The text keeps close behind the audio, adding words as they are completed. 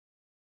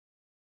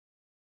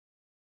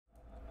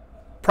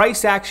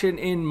Price action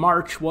in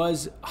March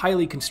was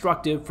highly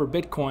constructive for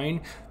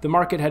Bitcoin. The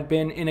market had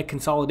been in a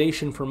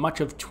consolidation for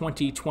much of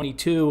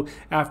 2022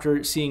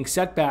 after seeing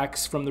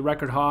setbacks from the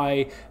record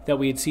high that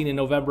we had seen in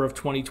November of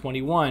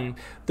 2021.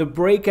 The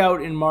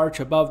breakout in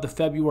March above the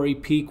February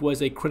peak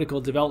was a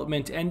critical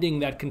development, ending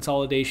that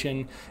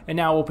consolidation, and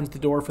now opens the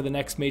door for the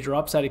next major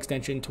upside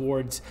extension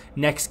towards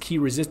next key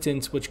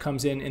resistance, which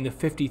comes in the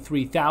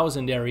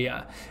 53,000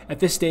 area. At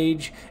this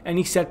stage,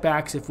 any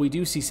setbacks, if we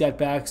do see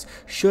setbacks,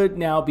 should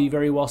now be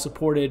very well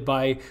supported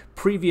by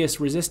previous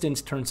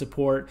resistance turn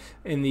support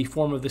in the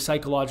form of the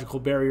psychological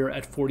barrier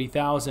at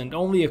 40,000.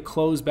 Only a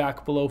close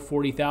back below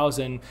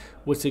 40,000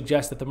 would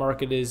suggest that the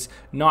market is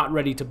not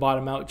ready to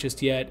bottom out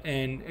just yet,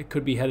 and it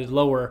could be headed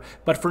lower.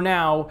 But for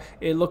now,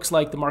 it looks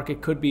like the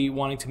market could be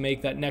wanting to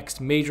make that next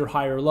major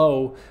higher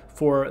low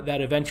for that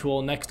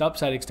eventual next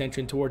upside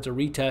extension towards a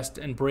retest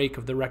and break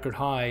of the record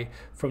high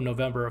from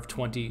November of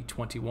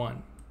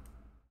 2021.